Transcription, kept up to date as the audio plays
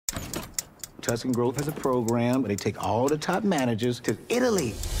Trust and Growth has a program where they take all the top managers to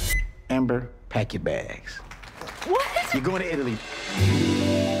Italy. Amber, pack your bags. What? You're going to Italy. I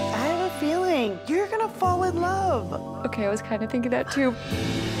have a feeling you're gonna fall in love. Okay, I was kind of thinking that too.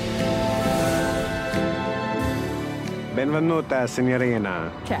 Benvenuta, signorina.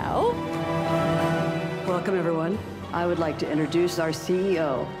 Ciao. Welcome, everyone. I would like to introduce our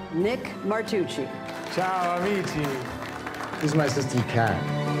CEO, Nick Martucci. Ciao, amici. This is my assistant, Kat.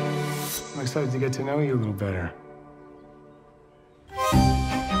 I'm excited to get to know you a little better.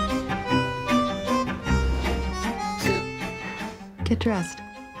 Get dressed.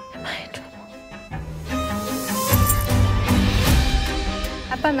 Am I in trouble?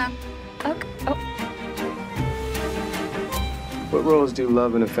 Apa na? Okay. Oh. What roles do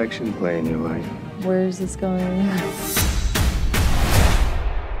love and affection play in your life? Where is this going?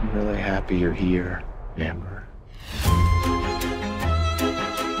 I'm really happy you're here, Amber.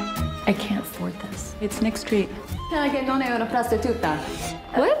 I can't afford this. It's Nick Street. Che non è una prostituta.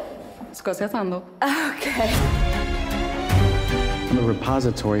 What? Sto scherzando. Okay. I'm a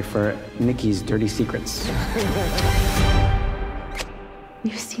repository for Nikki's dirty secrets.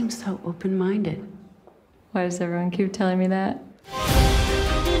 You seem so open-minded. Why does everyone keep telling me that?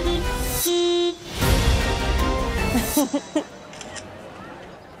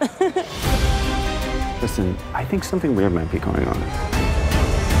 Listen, I think something weird might be going on.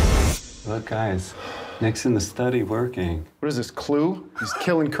 Look, guys, Nick's in the study working. What is this, Clue? He's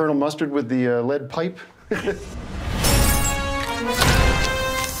killing Colonel Mustard with the lead pipe?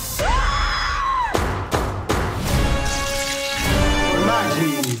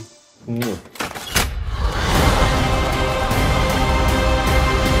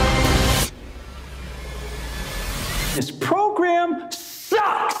 This program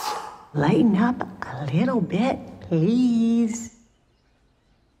sucks! Lighten up a little bit, please.